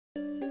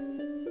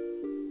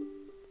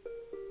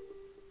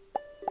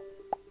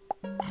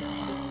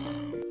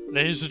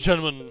Ladies and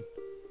gentlemen,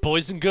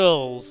 boys and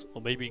girls,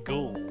 or maybe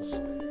ghouls,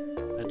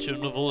 and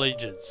children of all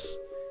ages,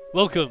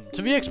 welcome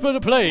to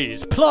TheXploder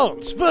Plays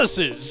Plants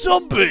vs.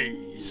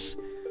 Zombies!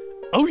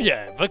 Oh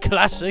yeah, the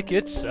classic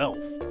itself.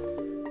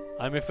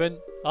 I'm your friend.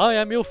 I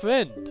am your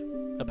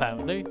friend,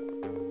 apparently.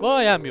 Well,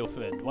 I am your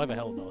friend, why the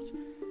hell not?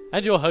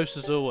 And your host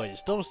as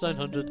always,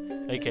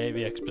 Thomas900, aka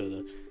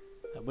TheXploder.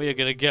 And we are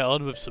gonna get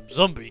on with some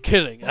zombie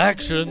killing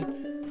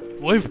action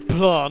with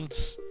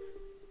plants.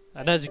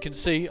 And as you can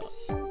see,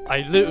 I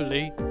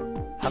literally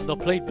have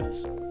not played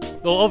this.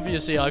 Well,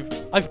 obviously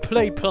I've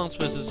played Plants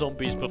vs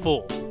Zombies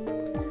before.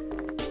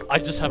 I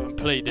just haven't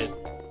played it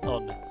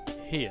on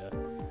here.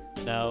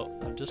 Now,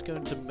 I'm just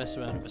going to mess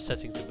around with the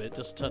settings a bit,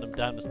 just turn them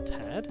down a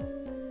tad.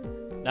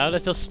 Now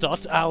let us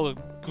start our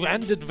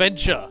grand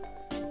adventure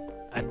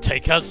and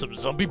take out some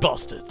zombie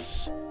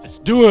bastards. Let's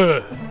do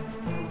it!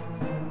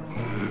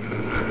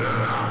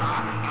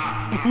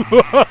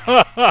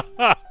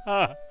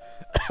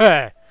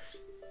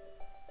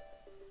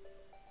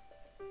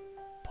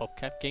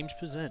 PopCap Games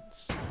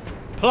presents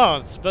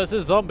Plants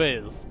vs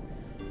Zombies.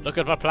 Look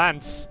at the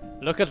plants,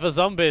 look at the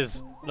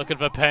zombies, look at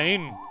the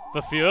pain,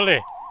 the fury,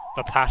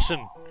 the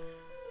passion.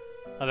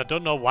 And I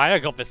don't know why I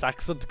got this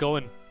accent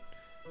going.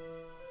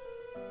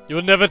 You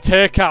will never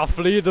take our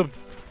freedom.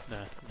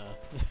 No.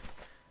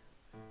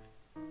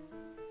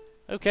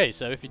 Okay,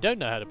 so if you don't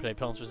know how to play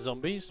Plants vs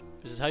Zombies,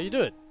 this is how you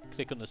do it.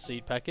 Click on the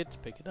seed packet to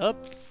pick it up,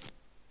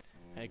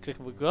 and click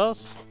on the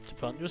grass to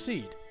plant your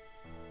seed.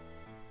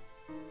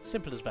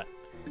 Simple as that.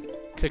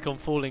 Click on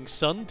Falling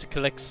Sun to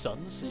collect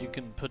suns so you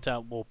can put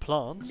out more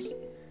plants.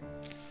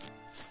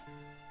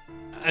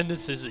 And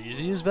it's as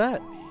easy as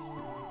that.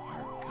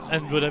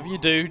 And whatever you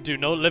do, do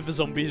not let the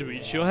zombies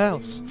reach your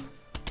house.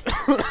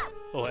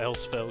 Or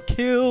else they'll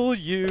kill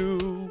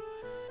you.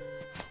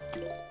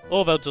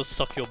 Or they'll just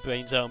suck your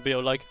brains out and be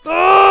all like,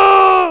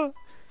 "Ah!"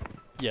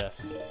 Yeah.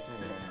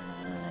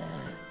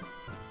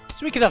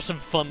 So we can have some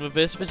fun with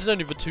this. This is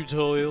only the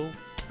tutorial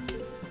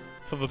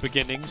for the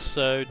beginnings,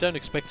 so don't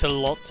expect a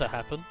lot to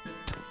happen.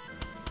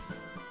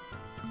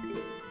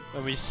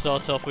 When we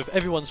start off with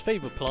everyone's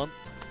favourite plant,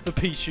 the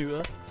pea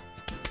shooter.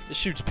 It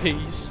shoots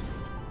peas.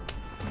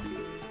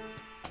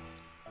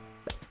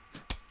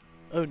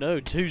 Oh no,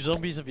 two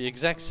zombies at the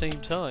exact same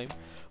time.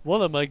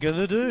 What am I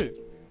gonna do?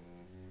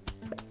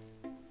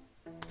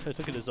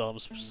 Look at his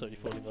arms slowly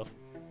falling off.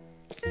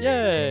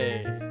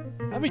 Yay!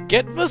 And we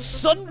get the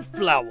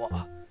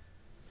sunflower!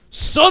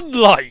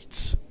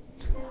 Sunlight!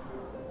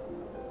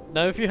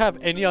 Now if you have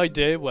any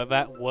idea where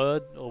that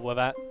word, or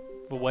where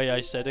the way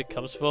I said it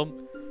comes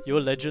from, you're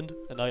a legend,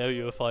 and I owe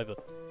you a $5.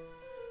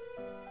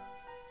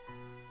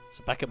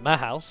 So back at my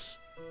house,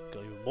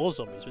 got even more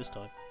zombies this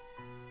time.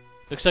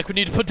 Looks like we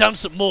need to put down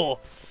some more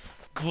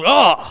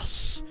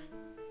grass!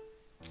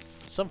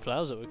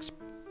 Sunflowers are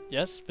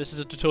yes, this is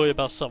a tutorial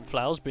about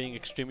sunflowers being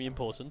extremely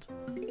important.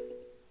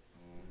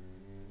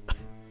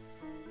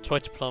 Try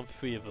to plant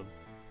 3 of them.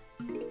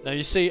 Now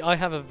you see, I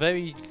have a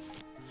very...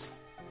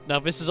 Now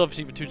this is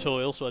obviously the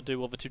tutorial, so I do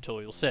what the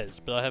tutorial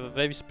says, but I have a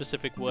very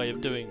specific way of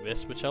doing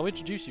this, which I'll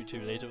introduce you to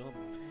later on.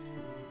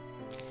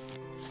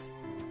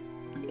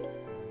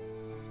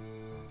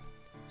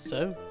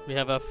 So, we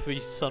have our 3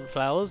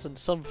 sunflowers, and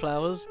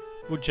sunflowers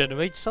will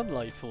generate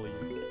sunlight for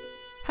you.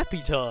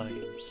 Happy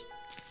times!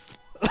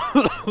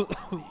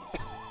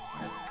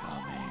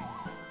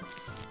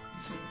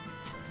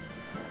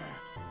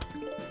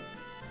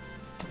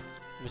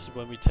 This is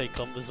when we take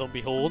on the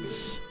zombie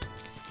hordes.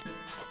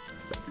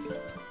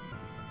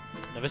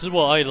 Now this is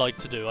what I like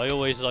to do. I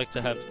always like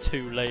to have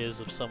 2 layers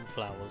of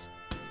sunflowers.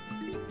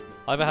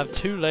 Either have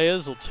 2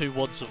 layers or 2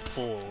 wads of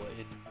 4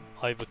 in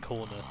either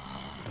corner.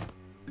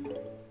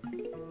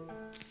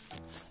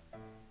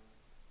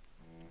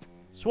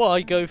 So what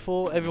I go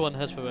for, everyone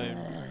has their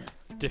own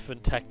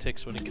different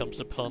tactics when it comes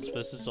to Plants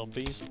vs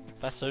Zombies.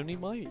 That's only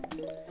mine.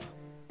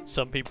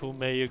 Some people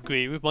may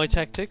agree with my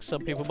tactics,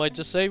 some people might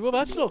just say, well,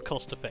 that's not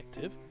cost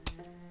effective.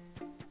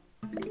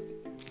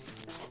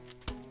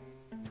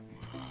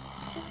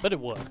 But it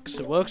works.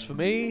 It works for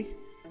me,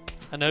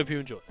 and I hope you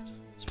enjoy it.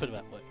 Let's put it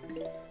that way.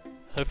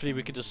 Hopefully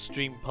we can just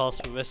stream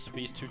past the rest of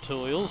these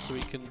tutorials so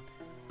we can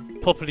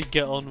properly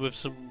get on with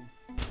some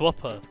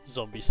proper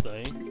zombie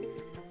slaying.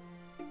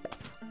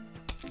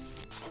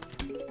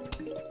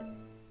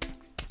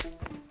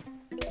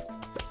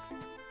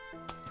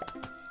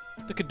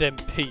 Look at them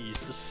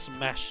peas just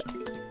smash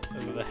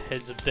over the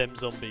heads of them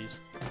zombies.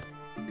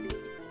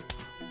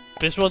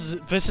 This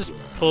is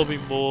probably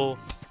more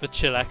the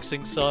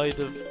chillaxing side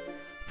of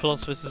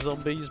Plants vs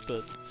Zombies,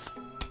 but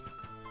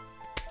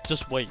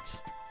just wait.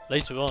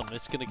 Later on,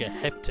 it's gonna get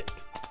hectic.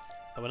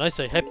 And when I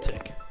say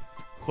hectic,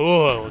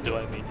 oh, do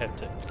I mean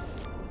hectic?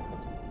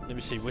 Let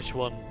me see which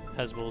one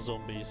has more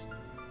zombies.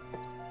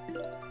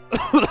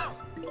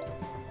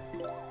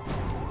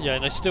 Yeah,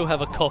 and I still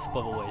have a cough,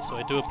 by the way, so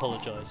I do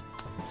apologise.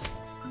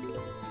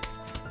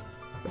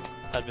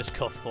 Had this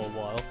cough for a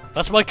while.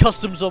 That's my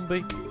custom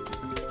zombie.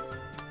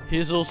 He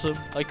is awesome.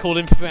 I call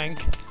him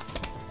Frank.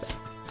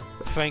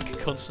 Frank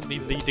constantly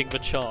leading the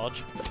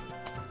charge.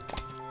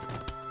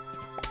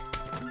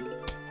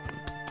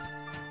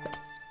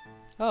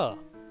 Ah.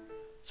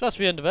 So that's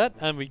the end of that,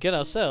 and we get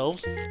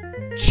ourselves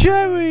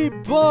Cherry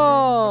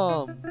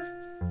Bomb!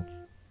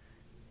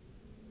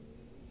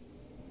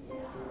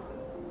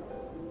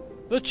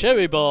 The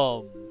Cherry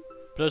Bomb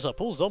blows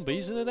up all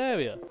zombies in an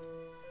area.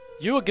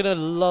 You are gonna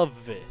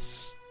love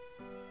this.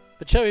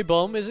 The Cherry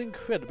Bomb is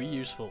incredibly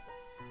useful,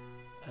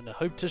 and I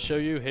hope to show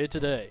you here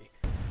today.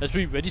 As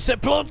we ready,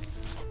 set, plant!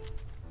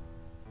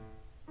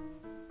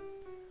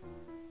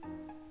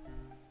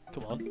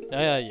 Come on.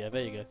 Yeah,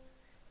 there you go.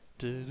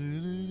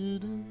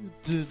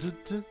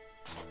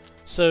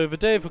 So the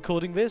day of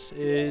recording this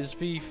is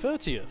the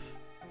 30th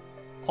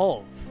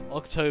of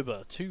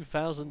October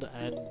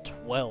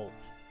 2012.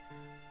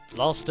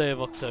 Last day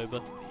of October.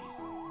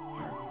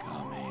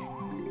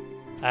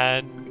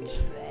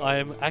 And I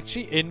am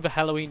actually in the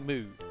Halloween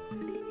mood.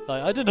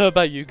 Like, I don't know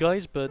about you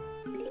guys, but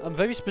I'm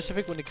very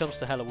specific when it comes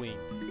to Halloween.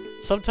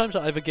 Sometimes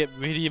I either get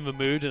really in the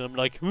mood and I'm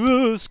like,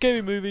 whoa,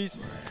 scary movies,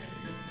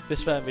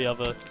 this, that and the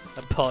other,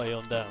 and party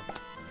on down.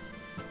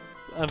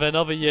 And then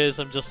other years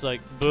I'm just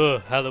like, buh,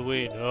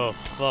 Halloween, oh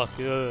fuck,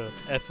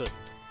 effort.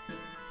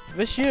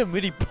 This year I'm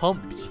really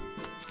pumped.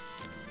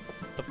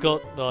 I've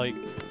got like,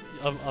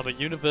 I'm at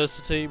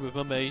university with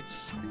my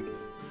mates.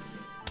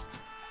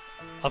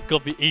 I've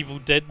got the Evil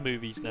Dead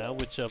movies now,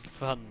 which are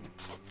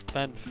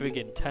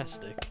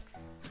fan-friggin-tastic.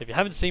 If you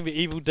haven't seen the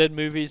Evil Dead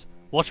movies,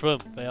 watch them,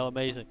 they are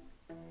amazing.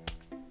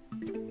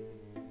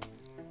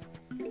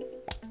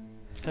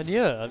 And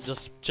yeah, I'm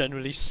just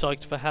generally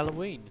psyched for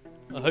Halloween.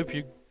 I hope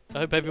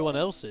everyone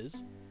else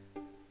is.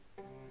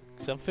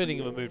 Because I'm feeling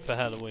in the mood for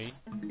Halloween.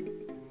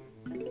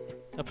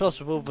 And plus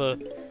with all the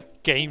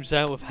games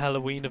out with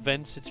Halloween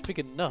events, it's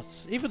friggin'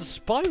 nuts. Even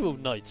Spiral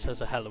Nights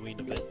has a Halloween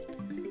event.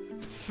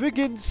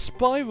 Friggin'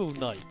 Spiral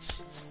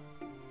Nights!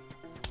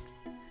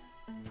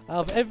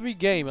 Out of every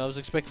game I was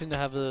expecting to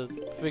have a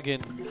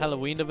friggin'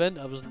 Halloween event,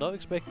 I was not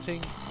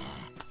expecting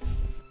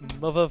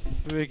mother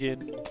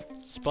friggin'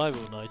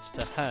 Spiral Nights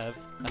to have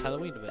a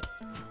Halloween event.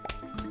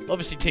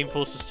 Obviously Team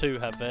Fortress 2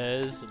 have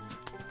theirs, and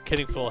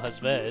Killing Floor has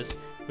theirs,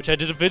 which I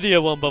did a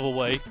video on, by the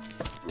way.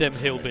 Dem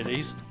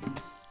hillbillies.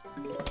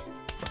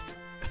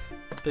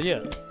 But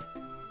yeah.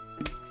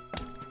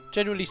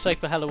 Generally safe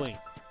for Halloween.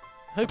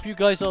 Hope you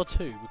guys are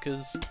too,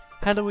 because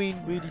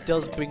Halloween really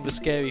does bring the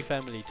scary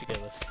family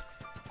together.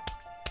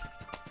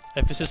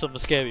 Emphasis on the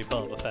scary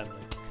part of the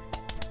family.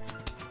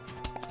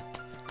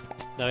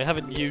 Now, I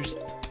haven't used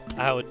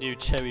our new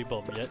Cherry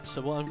Bomb yet,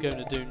 so what I'm going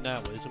to do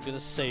now is I'm going to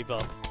save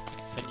up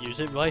and use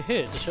it right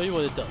here to show you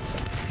what it does.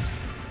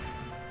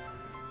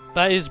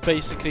 That is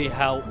basically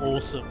how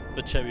awesome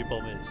the Cherry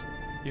Bomb is.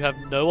 You have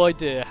no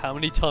idea how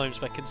many times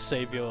that can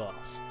save your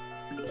ass.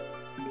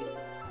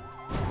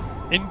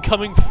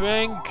 Incoming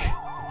Frank!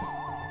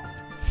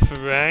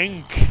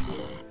 Frank!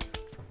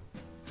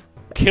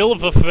 Kill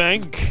the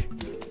Frank!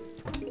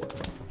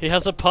 He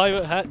has a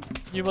pirate hat,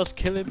 you must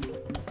kill him.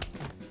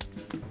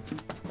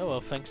 Oh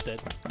well, Frank's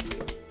dead.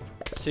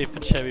 Let's see if the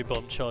Cherry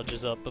Bomb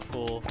charges up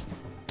before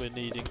we're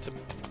needing to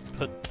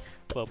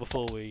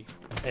before we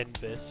end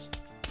this.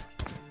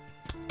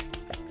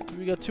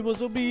 We got 2 more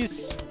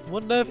zombies,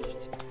 1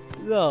 left.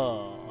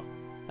 Ah.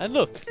 And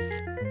look!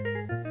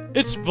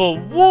 It's the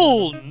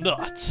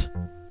walnut!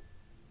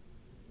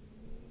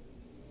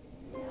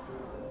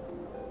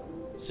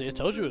 See, I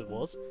told you it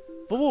was.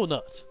 The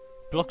walnut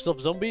blocks off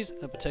zombies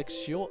and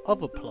protects your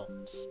other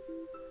plants.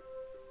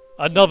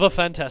 Another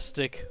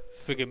fantastic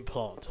friggin'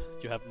 plant.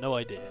 You have no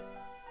idea.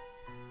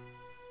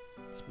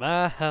 It's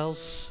my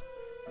house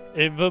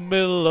in the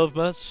middle of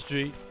my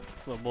street.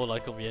 Well, more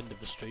like on the end of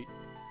the street.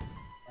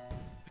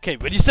 Okay,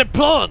 ready, set,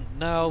 plant!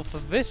 Now, for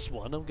this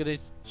one, I'm going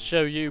to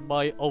show you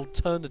my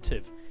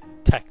alternative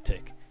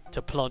tactic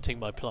to planting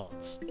my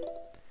plants.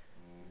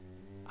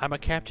 I'm a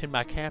captain,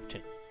 my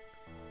captain.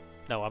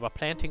 No, I'm a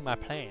planting my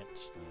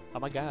plants. Oh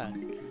my god.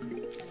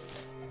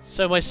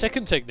 So my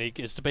second technique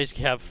is to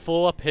basically have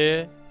 4 up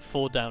here,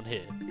 4 down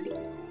here.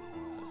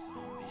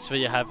 So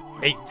you have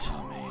 8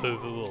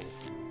 overall.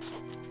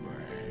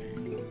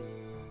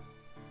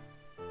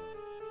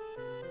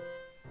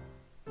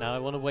 Now I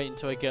want to wait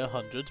until I get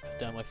 100 to put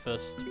down my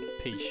first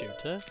pea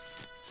shooter.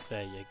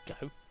 There you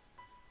go.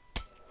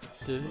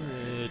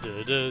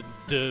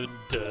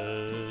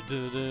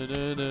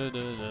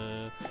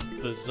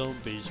 The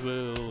zombies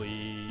will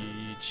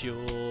eat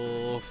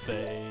your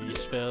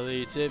face. They'll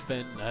eat it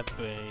and have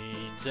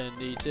brains,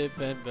 and eat it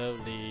and they'll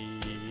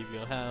leave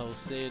your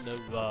house in the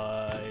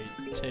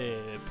right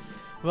tip,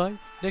 right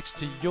next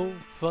to your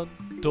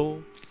front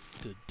door.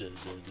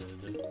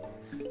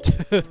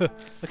 I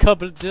can't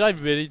believe, did I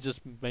really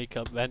just make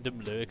up random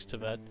lyrics to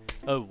that?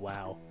 Oh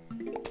wow.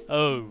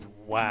 Oh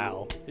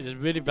wow. It is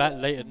really that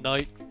late at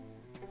night?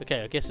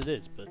 Okay, I guess it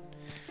is, but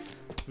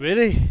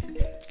really?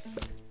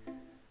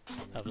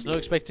 I was not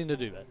expecting to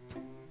do that.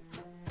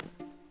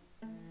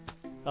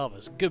 Oh,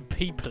 there's good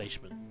P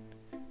placement.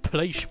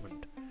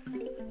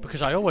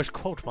 Because I always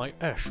quote my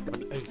S with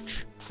an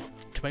H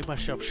to make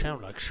myself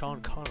sound like Sean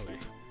Connery.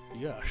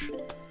 Yes.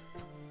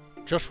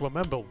 Just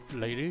remember,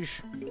 ladies,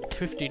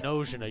 50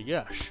 no's in a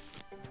yes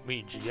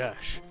means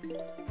yes.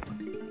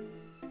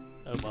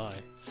 Oh my.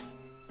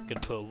 Gonna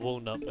put a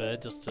walnut there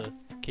just to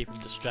keep him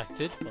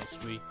distracted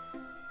whilst we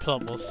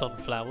plant more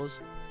sunflowers.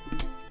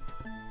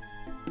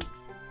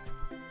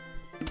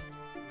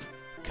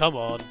 Come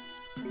on.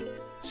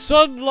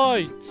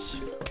 Sunlight!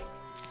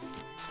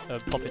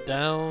 Pop it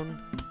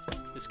down.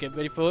 Let's get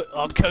ready for it.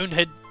 Oh,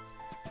 Conehead!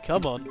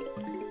 Come on.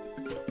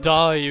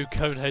 Die, you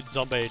Conehead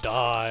zombie,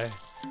 die!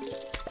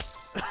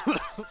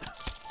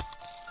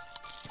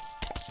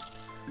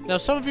 Now,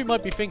 some of you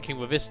might be thinking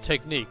with this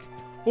technique,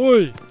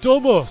 oi,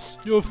 dumbass,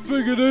 you're a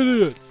friggin'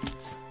 idiot!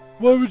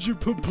 Why would you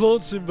put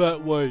plants in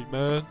that way,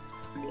 man?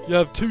 You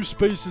have 2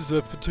 spaces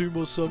left for 2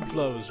 more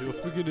sunflowers, you're a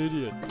friggin'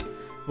 idiot.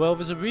 Well,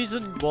 there's a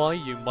reason why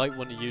you might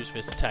want to use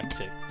this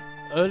tactic.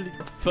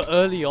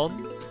 Early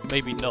on,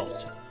 maybe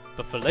not.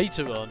 But for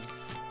later on,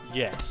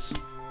 yes.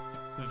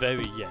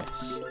 Very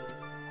yes.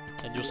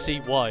 And you'll see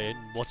why and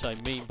what I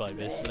mean by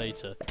this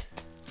later.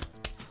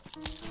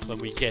 When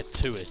we get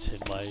to it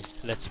in my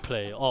Let's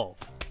Play of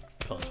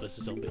Plants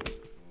vs Zombies.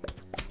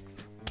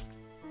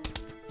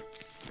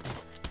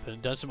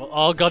 Putting down some more.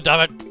 Oh, god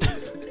damn it!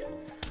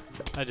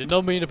 I did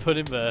not mean to put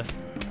him there.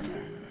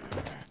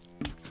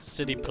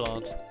 Silly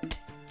plant.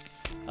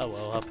 Oh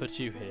well, I'll put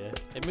you here.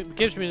 It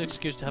gives me an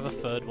excuse to have a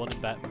 3rd one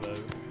in that row.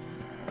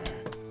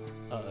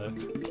 Uh-oh.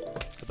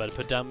 I better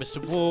put down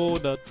Mr.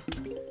 Walnut.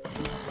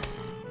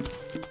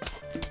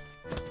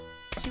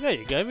 See, there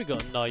you go. We've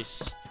got a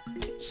nice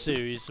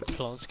series of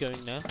plants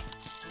going now.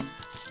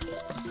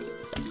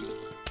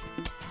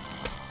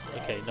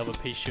 Okay, another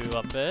pea shooter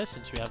up there,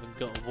 since we haven't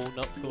got a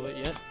walnut for it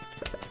yet.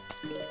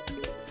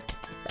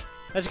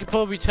 As you can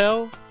probably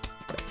tell,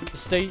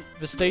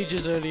 the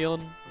stages early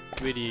on,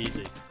 really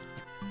easy.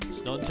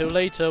 It's not until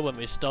later when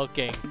we start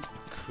getting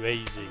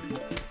crazy.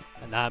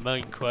 And I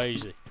mean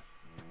crazy.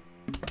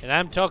 And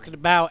I'm talking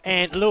about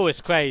Aunt Lois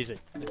crazy.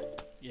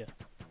 Yeah.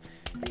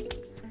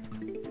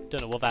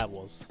 Don't know what that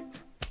was.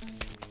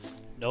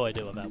 No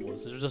idea what that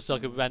was. It was just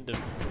like a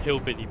random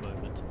hillbilly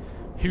moment.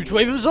 Huge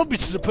wave of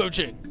zombies is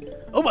approaching!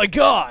 Oh my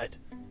god!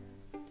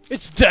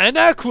 It's Dan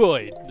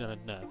Aykroyd!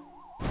 No.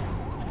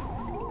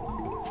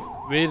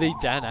 Really,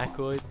 Dan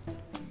Aykroyd?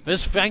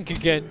 There's Frank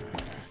again.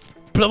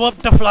 Blow up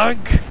the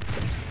flank!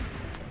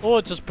 Or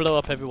just blow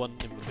up everyone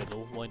in the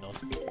middle, why not?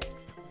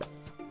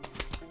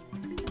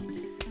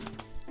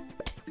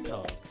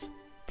 Plants.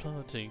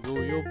 Planting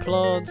all your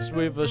plants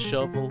with a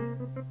shovel.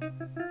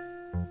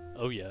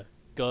 Oh yeah,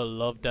 gotta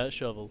love that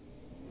shovel.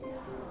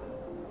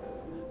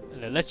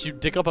 And it lets you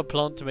dig up a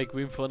plant to make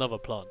room for another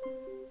plant.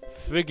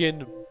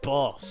 Friggin'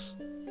 boss.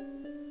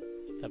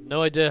 I have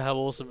no idea how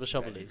awesome the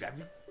shovel is.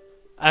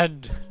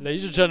 And,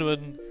 ladies and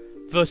gentlemen,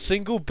 the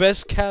single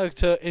best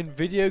character in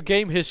video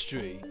game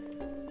history.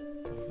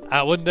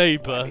 Our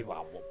neighbour,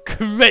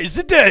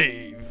 Crazy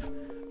Dave!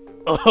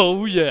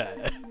 Oh yeah!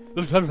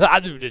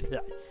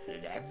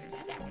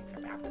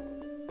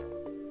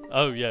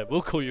 Oh yeah,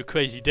 we'll call you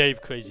Crazy Dave,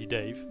 Crazy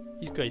Dave.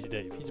 He's Crazy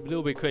Dave. He's a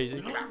little bit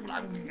crazy.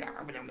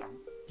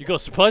 You got a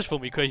surprise for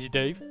me, Crazy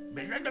Dave?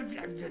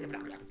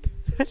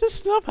 Just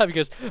stop having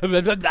us.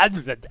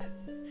 But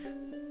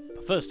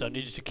first, I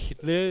need you to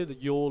clear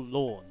your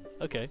lawn.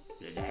 Okay.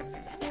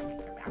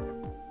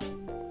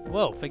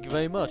 Well, thank you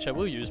very much. I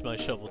will use my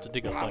shovel to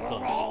dig up my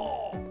plants.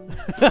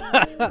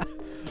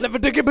 Let the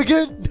digging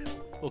begin!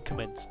 Or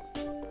commence.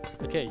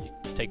 Okay, you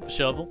take the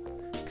shovel,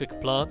 click a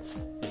plant,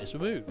 and it's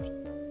removed.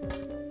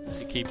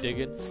 You keep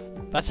digging.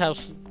 That's how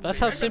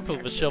simple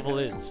the shovel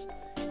is.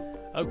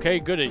 Okay,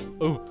 goody.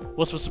 Oh,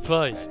 what's the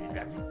surprise?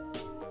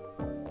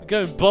 We're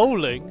going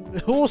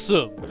bowling?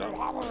 Awesome!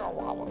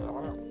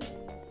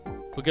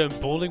 We're going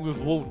bowling with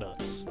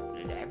walnuts.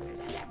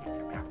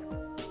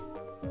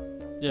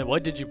 Yeah, why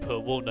did you put a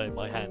walnut in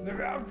my hand?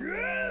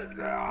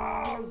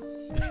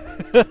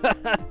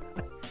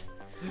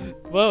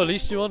 Well, at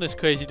least you're honest,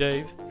 Crazy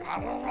Dave.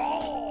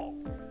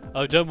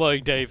 Oh, don't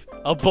worry, Dave.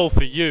 I'll bowl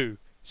for you.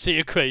 See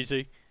you,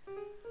 Crazy.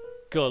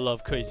 Gotta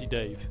love Crazy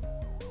Dave.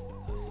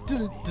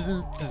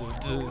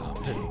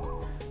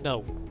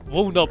 Now,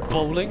 walnut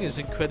bowling is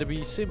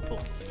incredibly simple.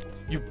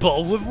 You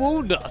bowl with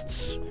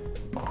walnuts.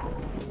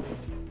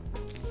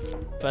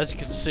 But as you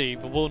can see,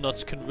 the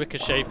walnuts can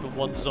ricochet from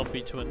one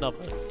zombie to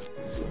another.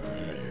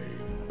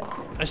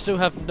 I still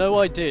have no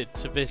idea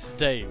to this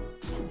day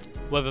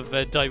whether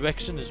their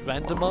direction is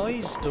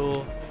randomized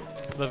or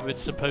whether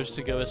it's supposed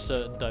to go a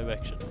certain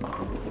direction.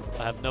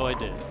 I have no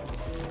idea.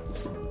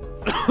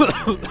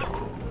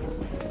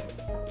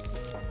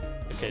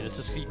 Okay, let's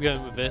just keep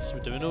going with this. We're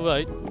doing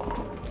alright.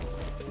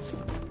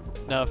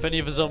 Now, if any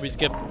of the zombies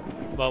get,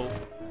 well,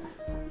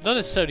 not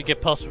necessarily get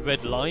past the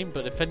red line,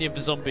 but if any of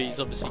the zombies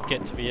obviously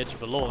get to the edge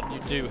of the lawn, you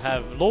do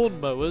have lawn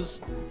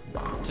mowers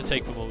to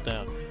take them all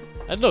down.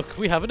 And look,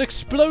 we have an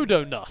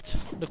Explodo nut.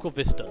 Look what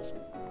this does.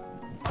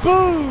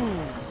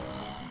 Boom!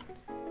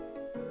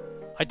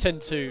 I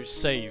tend to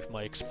save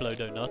my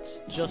Explodo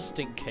nuts just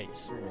in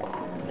case,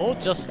 or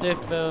just if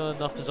there are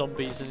enough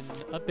zombies in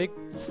a big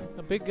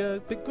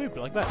group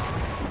like that.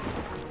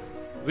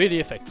 Really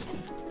effective.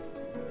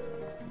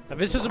 And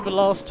this isn't the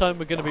last time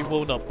we're going to be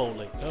walnut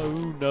bowling.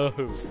 Oh no.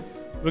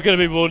 We're gonna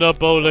be walnut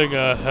bowling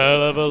a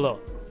hell of a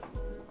lot.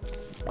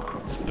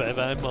 Just bear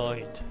that in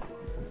mind.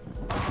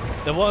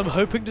 Now what I'm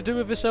hoping to do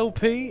with this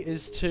LP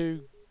is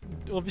to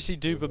obviously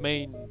do the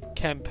main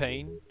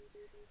campaign.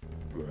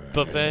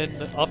 But then,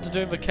 after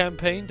doing the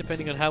campaign,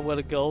 depending on how well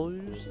it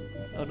goes,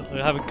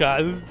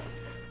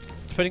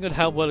 depending on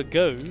how well it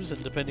goes,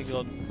 and depending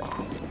on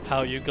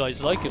how you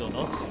guys like it or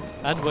not,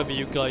 and whether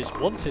you guys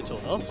want it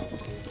or not,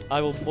 I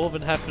will more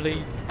than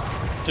happily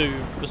do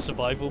the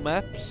survival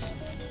maps,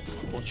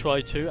 or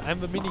try to,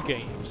 and the mini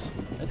games,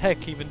 and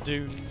heck, even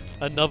do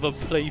another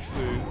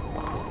playthrough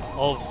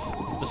of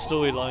the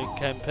storyline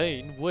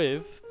campaign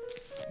with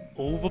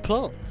all the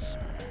plants.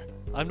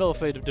 I'm not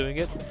afraid of doing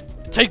it.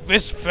 Take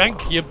this,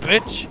 Frank, you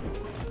bitch!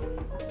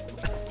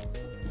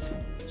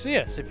 So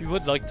yes, if you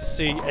would like to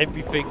see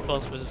everything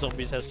Plants vs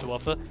Zombies has to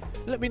offer,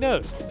 let me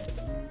know.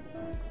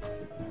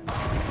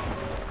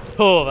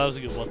 Oh, that was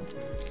a good one.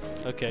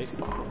 Okay.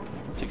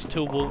 Takes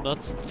 2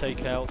 walnuts to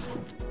take out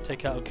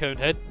a cone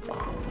head.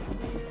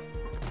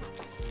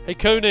 Hey,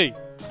 Coney!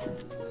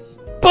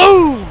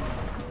 Boom!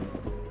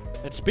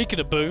 And speaking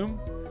of boom,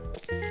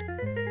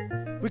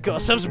 we got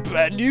ourselves a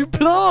brand new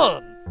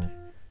plant!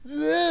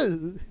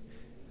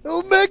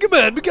 Oh, Mega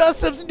Man, we got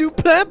ourselves a new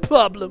plant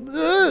problem!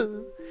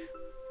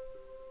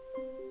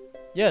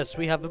 Yes,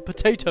 we have a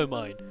potato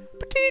mine.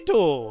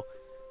 Potato!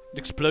 It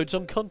explodes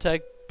on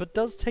contact, but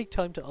does take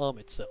time to arm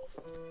itself.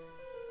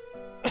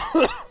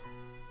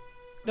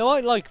 Now,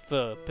 I like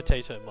the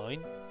potato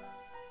mine.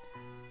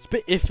 It's a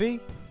bit iffy,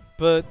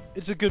 but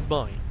it's a good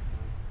mine.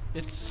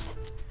 It's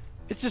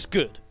just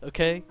good,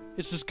 okay?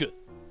 It's just good.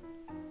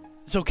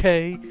 It's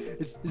okay.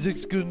 Is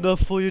it good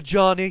enough for you,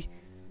 Johnny?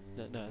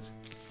 No, it's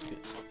good.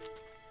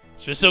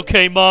 It's just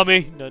okay,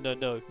 Mommy. No,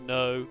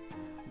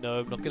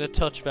 I'm not gonna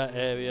touch that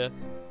area.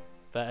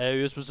 That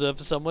area is reserved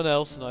for someone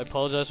else, and I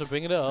apologize for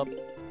bringing it up.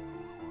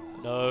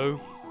 No,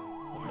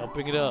 I'm not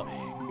bringing it up.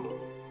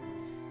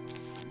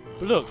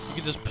 But look, you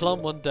can just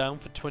plumb one down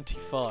for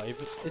 25.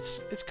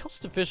 It's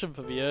cost efficient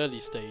for the early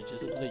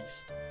stages, at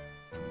least.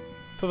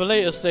 For the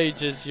later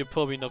stages, you're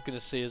probably not going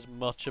to see as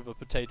much of a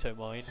potato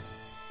mine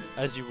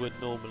as you would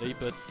normally,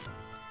 but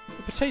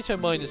the potato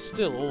mine is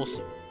still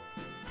awesome.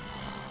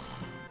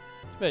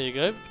 So there you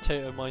go,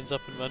 potato mine's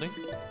up and running.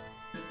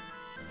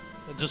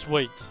 And just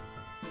wait.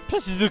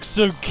 Plus he looks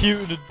so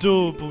cute and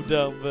adorable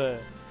down there.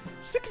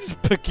 Just look at his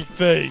picky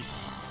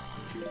face.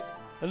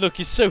 And look,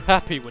 he's so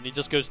happy when he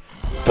just goes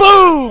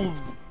BOOM!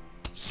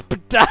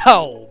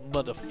 Spadow,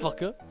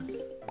 motherfucker.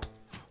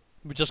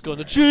 We just got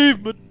an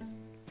achievement.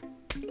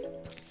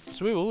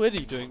 So we're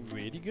already doing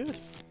really good.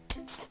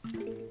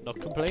 Not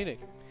complaining.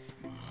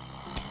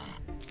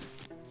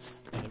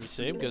 Let me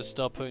see, I'm going to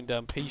start putting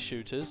down pea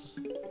shooters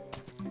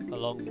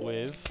along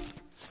with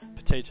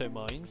potato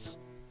mines.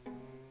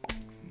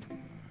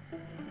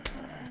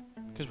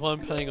 Because what I'm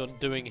planning on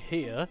doing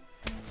here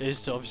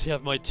is to obviously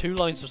have my 2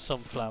 lines of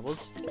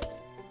sunflowers,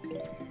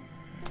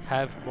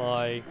 have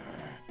my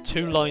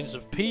 2 lines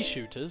of pea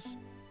shooters,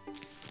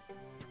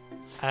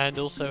 and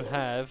also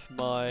have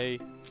my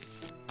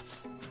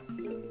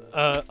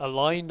a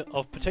line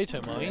of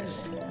potato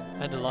mines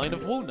and a line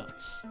of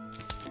walnuts.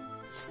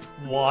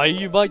 Why,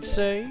 you might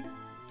say?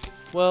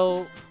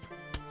 Well,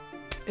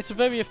 it's a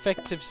very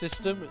effective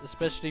system,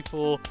 especially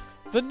for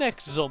the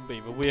next zombie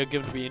that we are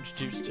going to be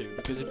introduced to,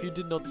 because if you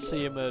did not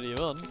see him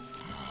earlier on,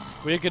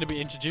 we are going to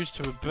be introduced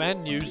to a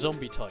brand new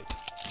zombie type.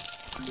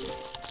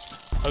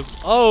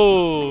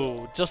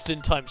 Oh, just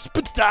in time.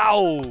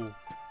 Spadow!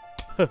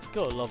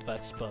 Gotta love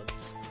that spud.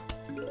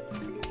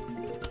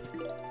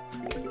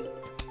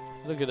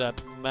 Look at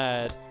that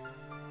mad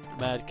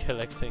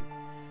collecting.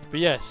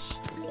 But yes,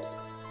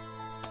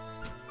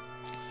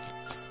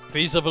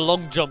 these are the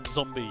long jump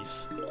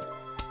zombies.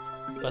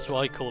 That's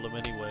what I call them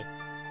anyway.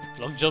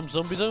 Long jump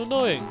zombies are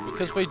annoying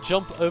because they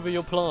jump over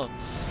your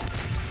plants.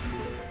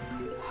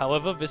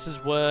 However, this is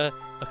where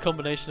a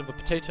combination of the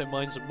potato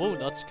mines and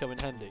walnuts come in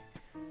handy.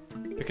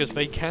 Because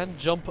they can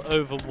jump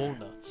over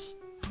walnuts.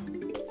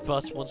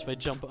 But once they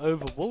jump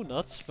over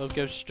walnuts, they'll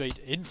go straight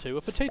into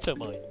a potato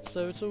mine.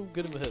 So it's all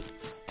good in the hood.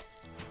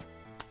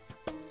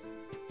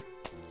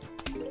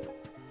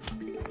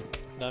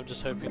 Now I'm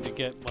just hoping to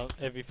get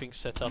everything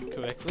set up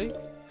correctly.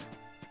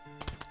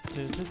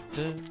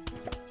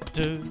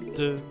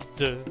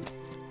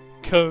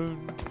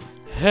 Cone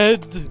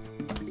head.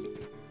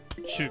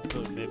 Shoot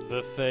them in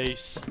the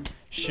face.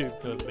 Shoot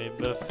them in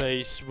the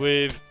face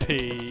with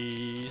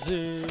peas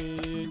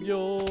in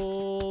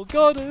your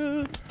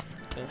garden.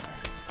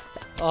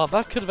 Oh,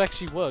 that could have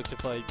actually worked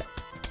if I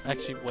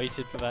actually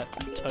waited for that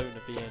tone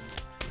at the end.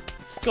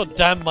 God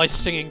damn my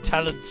singing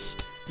talents!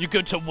 You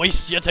go to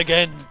waste yet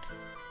again!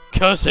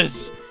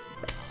 Curses!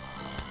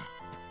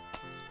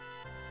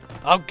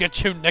 I'll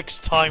get you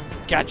next time,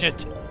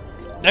 Gadget!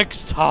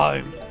 Next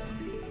time!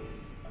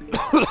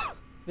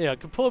 Yeah, I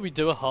could probably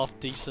do a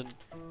half-decent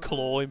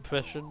claw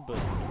impression, but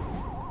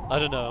I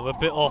don't know, I'm a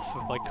bit off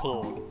with my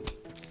claw.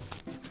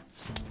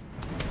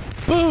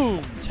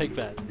 Boom! Take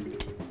that.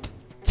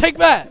 Take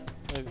that!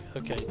 Oh,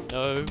 okay,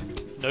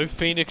 no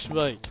Phoenix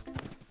Ray.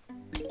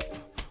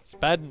 It's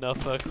bad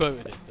enough for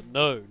quoting it, but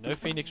no, no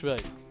Phoenix Ray.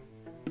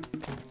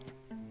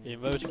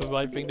 Even though it's the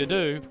right thing to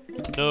do,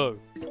 no.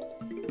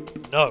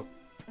 No.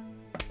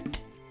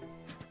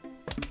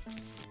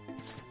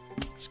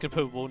 Just gonna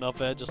put a walnut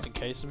there just in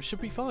case, and we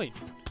should be fine.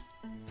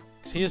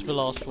 Because here's the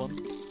last one.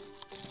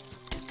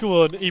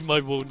 Go on, eat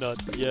my walnut.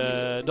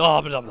 Yeah.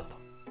 No, blah, blah.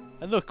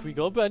 And look, we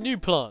got a brand new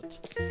plant.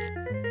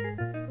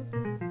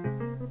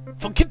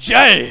 Funky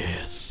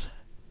jazz!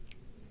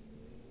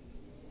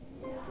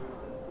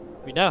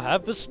 We now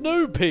have the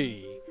snow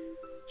pea.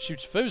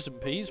 Shoots frozen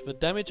peas for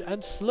damage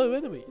and slow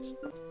enemies.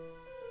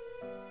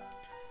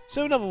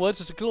 So in other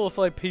words, it's a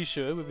glorified pea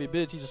shooter with the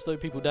ability to slow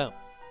people down.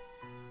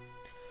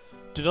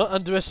 Do not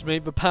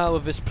underestimate the power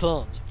of this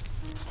plant.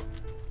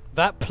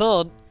 That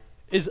plant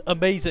is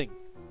amazing.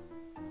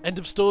 End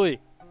of story.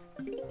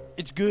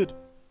 It's good.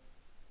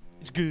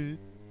 It's good.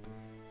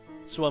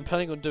 So what I'm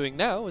planning on doing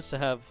now is to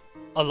have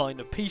a line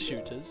of pea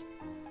shooters,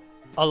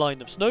 a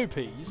line of snow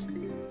peas,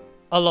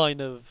 a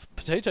line of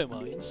potato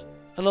mines,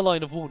 and a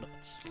line of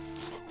walnuts.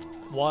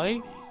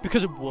 Why?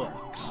 Because it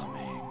works. So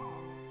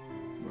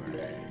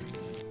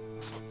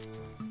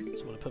I'm going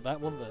to put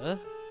that one there.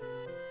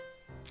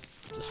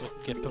 Just so I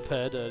can get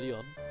prepared early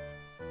on.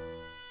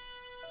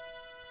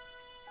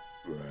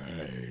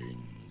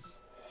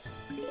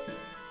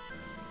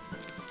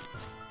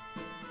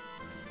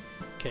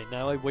 Okay,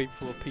 now I wait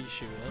for a pea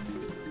shooter.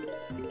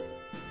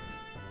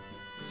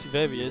 See,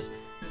 there he is.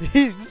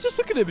 Just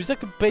look at him, he's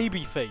like a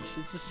baby face.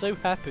 It's just so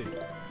happy.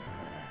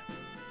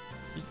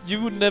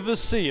 You will never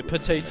see a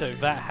potato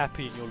that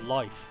happy in your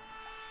life.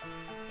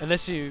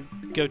 Unless you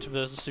go to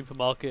the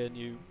supermarket and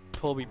you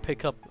probably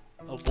pick up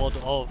a wad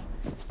of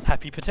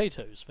happy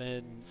potatoes.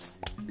 Then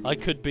I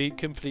could be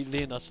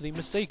completely and utterly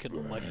mistaken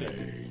on my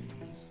theory.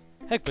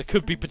 Heck, there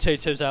could be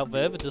potatoes out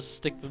there that just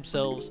stick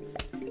themselves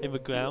in the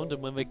ground,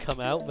 and when they come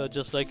out, they're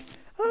just like,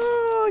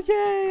 oh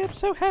yay, I'm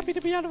so happy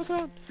to be out of the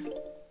ground.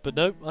 But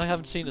no, I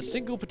haven't seen a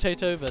single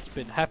potato that's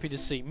been happy to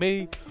see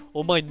me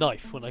or my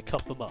knife when I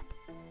cut them up.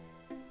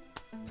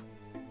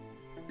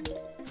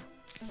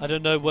 I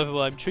don't know whether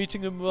I'm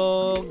treating them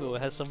wrong or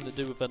it has something to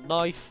do with a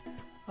knife.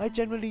 I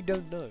generally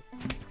don't know.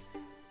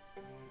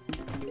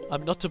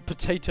 I'm not a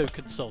potato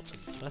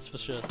consultant, that's for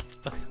sure.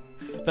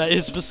 That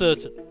is for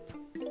certain.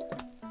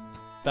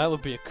 That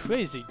would be a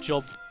crazy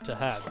job to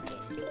have,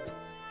 though.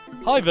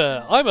 Hi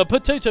there, I'm a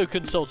potato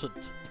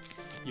consultant.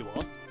 You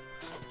are?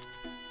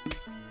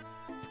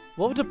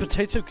 What would a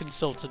potato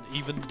consultant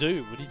even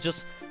do? Would he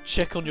just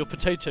check on your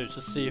potatoes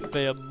to see if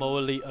they are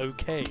morally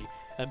okay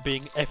and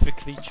being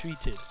ethically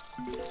treated?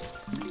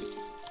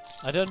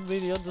 I don't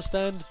really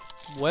understand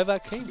where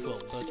that came from,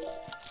 but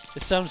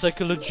it sounds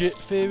like a legit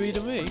theory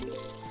to me.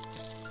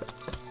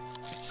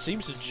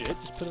 Seems legit,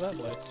 just put it that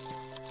way.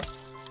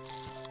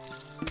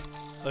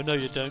 Oh no,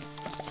 you don't.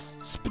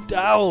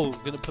 Spadow!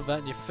 I'm gonna put that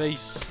in your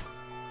face.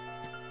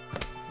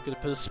 I'm gonna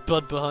put a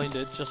spud behind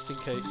it, just in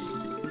case.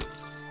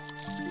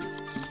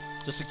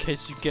 Just in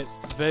case you get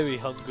very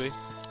hungry.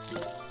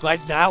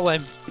 Right now,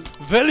 I'm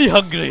very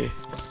hungry!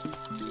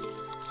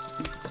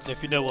 And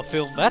if you know what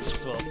film that's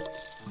from,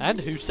 and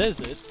who says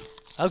it,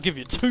 I'll give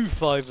you 2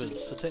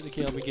 fivers. So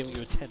technically, I'll be giving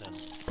you a tenner.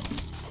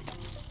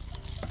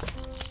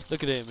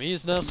 Look at him, he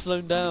is now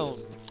slowed down.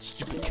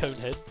 Stupid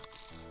conehead.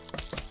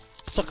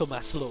 Suck on my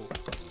slow.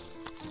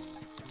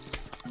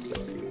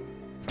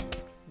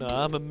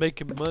 Nah, I'm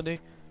making money.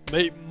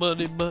 Make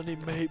money, money,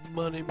 make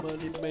money,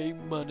 money, make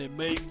money,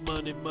 make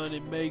money, money,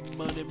 make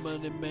money,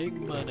 money, make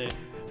money.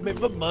 Make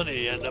the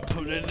money and I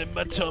put it in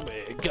my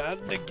tummy.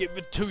 Gotta give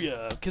it to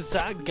ya, cause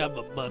I got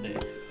my money.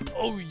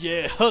 Oh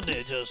yeah,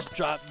 honey, just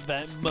drop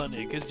that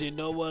money, cause you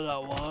know what I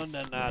want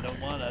and I don't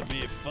wanna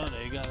be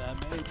funny. Gotta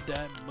make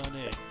that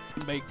money,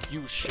 make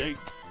you shake.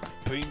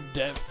 Bring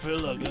that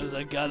filler, cause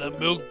I got a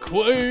milk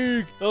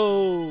quake.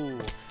 Oh,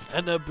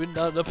 and I bring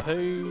down the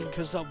pain,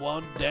 cause I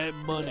want that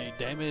money.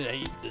 Damn it,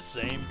 ain't the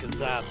same,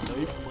 cause I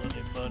make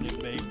money, money,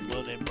 make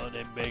money,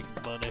 money,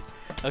 make money.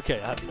 Okay,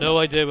 I have no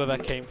idea where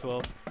that came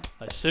from.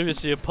 I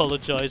seriously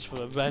apologize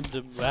for a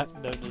random rap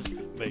known as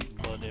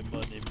make money,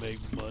 money, make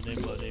money,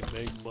 money,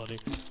 make money.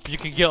 You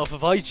can get off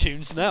of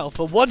iTunes now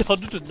for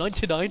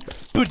 199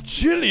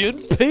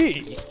 bajillion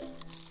P.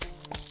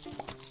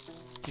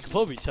 You can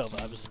probably tell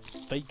that I was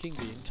faking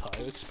the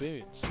entire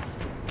experience.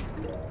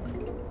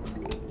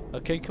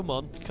 Okay, come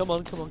on, come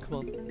on, come on, come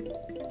on.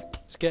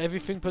 Let's get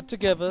everything put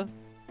together.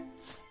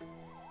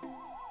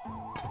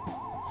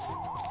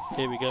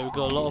 Here we go, we've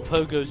got a lot of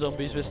pogo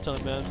zombies this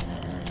time, man.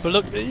 But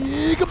look,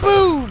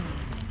 kaboom!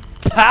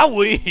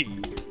 Powie!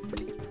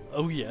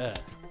 Oh yeah.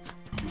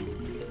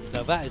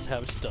 Now that is how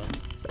it's done.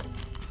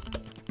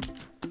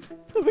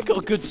 Oh, we got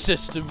a good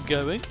system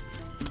going.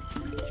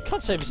 You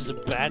can't say this is a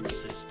bad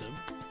system.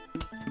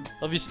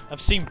 Obviously,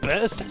 I've seen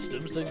better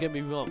systems, don't get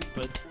me wrong,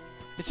 but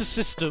it's a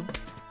system.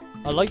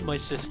 I like my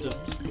systems.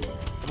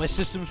 And my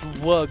systems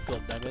will work,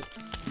 goddammit.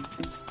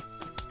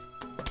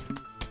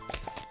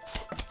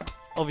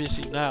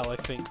 Obviously now I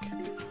think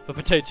the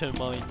potato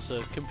mines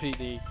are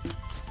completely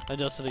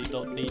and utterly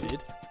not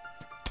needed.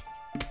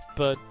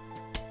 But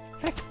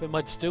heck, they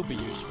might still be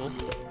useful.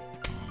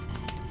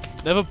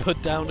 Never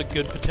put down a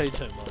good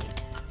potato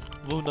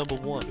mine. Rule number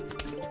 1.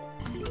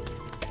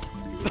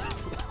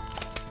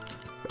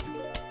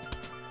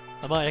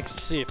 I might actually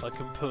see if I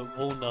can put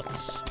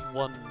walnuts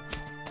one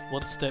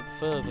step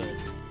further.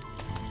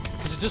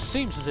 Because it just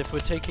seems as if we're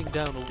taking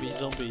down all these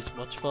zombies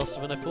much faster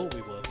than I thought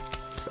we were.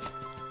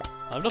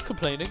 I'm not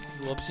complaining,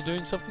 we're obviously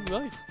doing something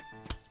right.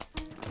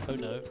 Oh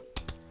no.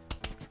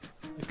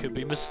 I could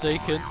be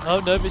mistaken. Oh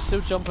no, they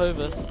still jump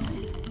over.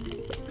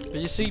 But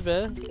you see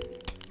there?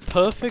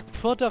 Perfect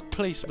product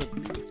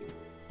placement.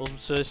 Or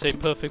so I say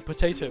perfect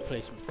potato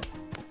placement.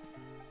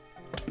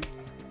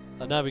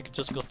 And now we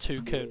just got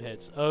 2 cone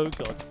heads. Oh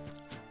god.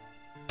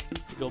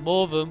 We got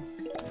more of them.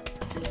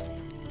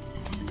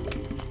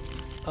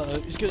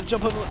 Uh-oh, he's gonna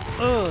jump over.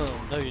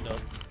 Oh, no you're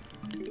not.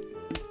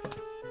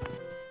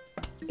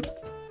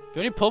 The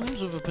only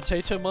problems with the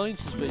potato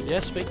mines is that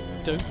yes, they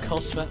don't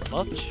cost that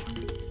much.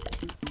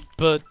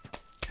 But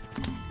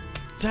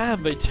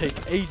damn, they take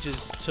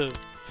ages to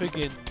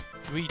friggin'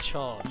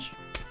 recharge.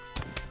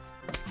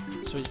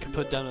 So you can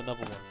put down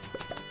another one.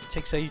 It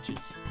takes ages.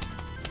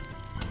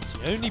 It's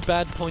the only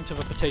bad point of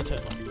a potato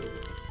mine.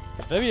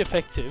 They're very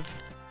effective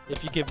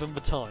if you give them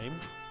the time.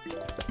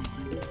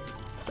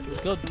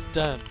 But god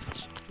damn,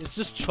 it's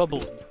just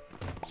trouble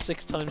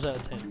 6 times out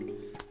of 10.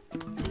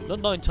 Not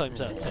 9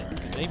 times out of 10,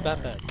 because it ain't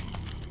that bad.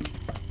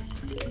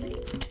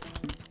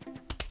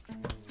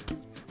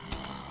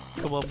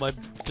 Come on, my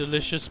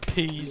delicious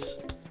peas.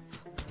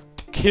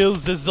 Kill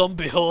the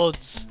zombie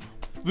hordes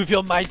with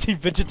your mighty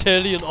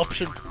vegetarian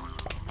option.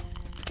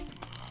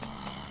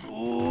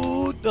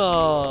 Ooh,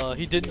 nah,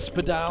 he didn't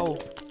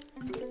spadow.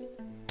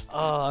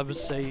 Ah, I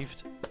was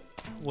saved.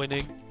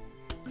 Winning.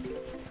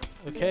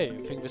 Okay,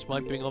 I think this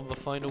might bring on the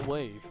final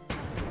wave.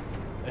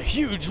 A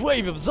huge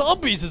wave of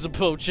zombies is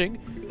approaching.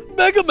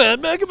 Mega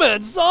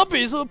Man,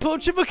 zombies are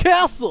approaching the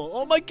castle.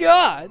 Oh my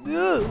god.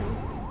 Ugh.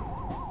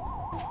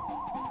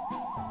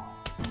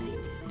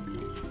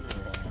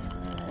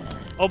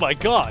 Oh my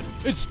god,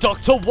 it's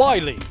Dr.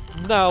 Wily!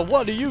 Now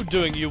what are you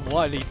doing, you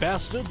wily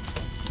bastard?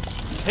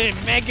 Hey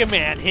Mega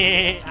Man,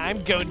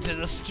 I'm going to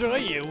destroy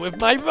you with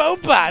my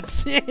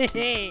robots!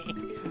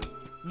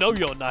 No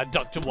you're not,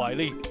 Dr.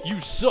 Wily, you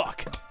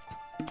suck!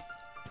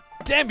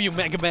 Damn you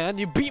Mega Man,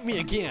 you beat me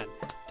again!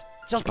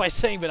 Just by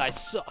saying that I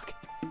suck!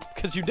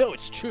 Because you know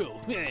it's true!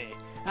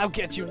 I'll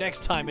get you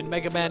next time in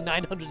Mega Man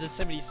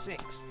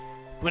 976!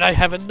 When I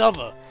have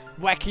another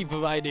wacky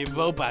variety of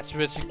robots,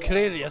 which is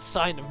clearly a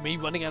sign of me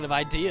running out of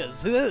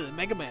ideas.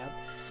 Mega Man.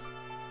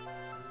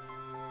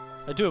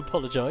 I do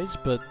apologize,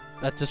 but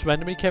that just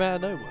randomly came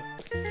out of nowhere.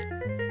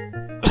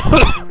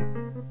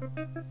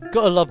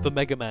 Gotta love the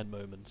Mega Man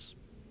moments.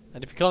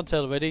 And if you can't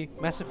tell already,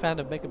 massive fan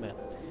of Mega Man.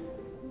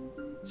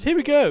 So here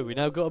we go, we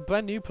now got a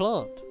brand new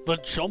plant. The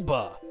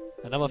Chomper.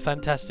 Another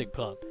fantastic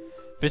plant.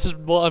 This is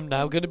what I'm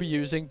now going to be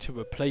using to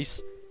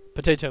replace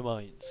potato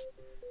mines.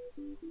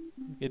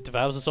 It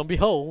devours a zombie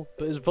whole,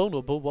 but is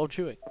vulnerable while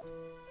chewing.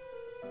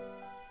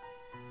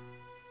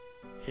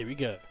 Here we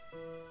go.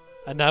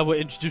 And now we're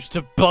introduced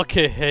to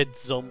buckethead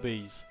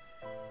zombies.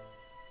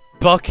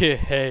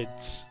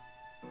 Bucketheads.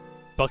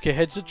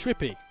 Bucketheads are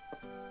trippy.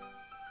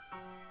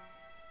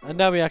 And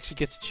now we actually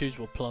get to choose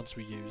what plants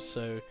we use,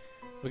 so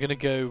we're going to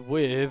go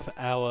with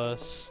our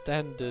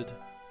standard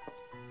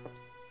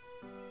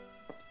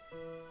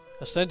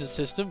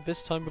system,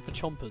 this time with the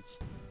chompers.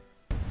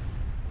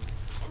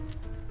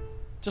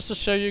 Just to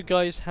show you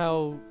guys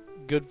how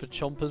good the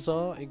chompers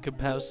are in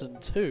comparison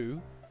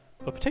to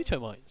the potato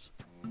mines.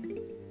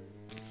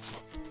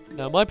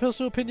 Now, my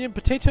personal opinion,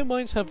 potato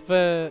mines have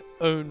their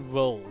own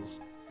roles.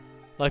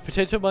 Like,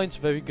 potato mines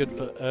are very good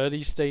for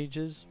early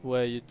stages,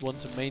 where you want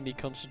to mainly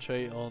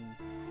concentrate on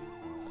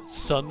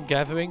sun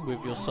gathering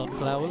with your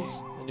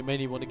sunflowers, and you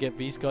mainly want to get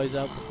these guys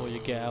out before you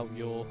get out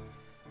your,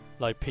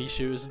 like, pea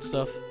shooters and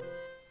stuff.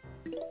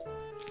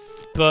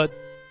 But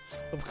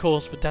of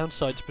course, the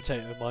downside to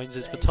potato mines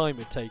is the time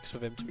it takes for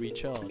them to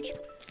recharge.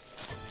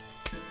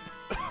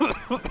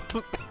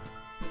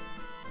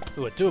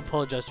 Oh, I do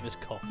apologise for this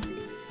cough.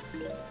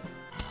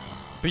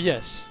 But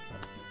yes,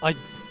 I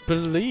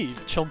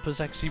believe chompers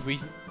actually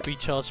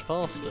recharge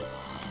faster.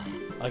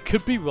 I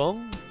could be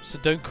wrong, so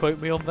don't quote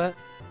me on that.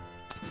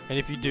 And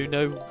if you do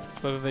know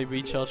whether they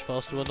recharge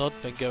faster or not,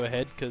 then go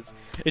ahead, because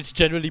it's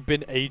generally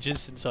been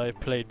ages since I've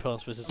played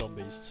Plants vs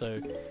Zombies,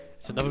 so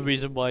it's another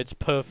reason why it's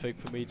perfect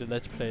for me to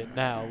let's play it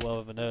now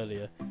rather than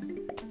earlier.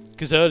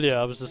 Because earlier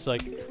I was just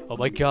like, oh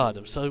my god,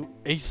 I'm so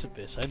ace at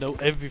this, I know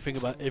everything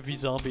about every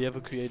zombie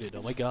ever created,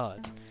 oh my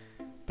god.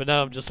 But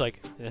now I'm just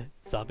like,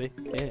 zombie,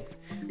 yeah.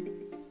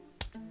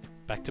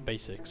 Back to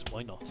basics,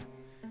 why not?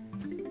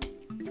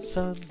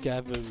 Sun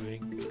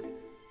gathering.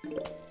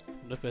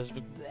 Look, there's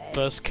the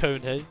first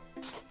cone head.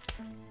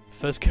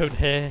 First cone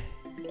hair.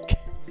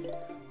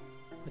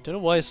 I don't know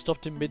why I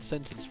stopped in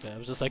mid-sentence there, I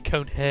was just like,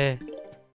 cone hair.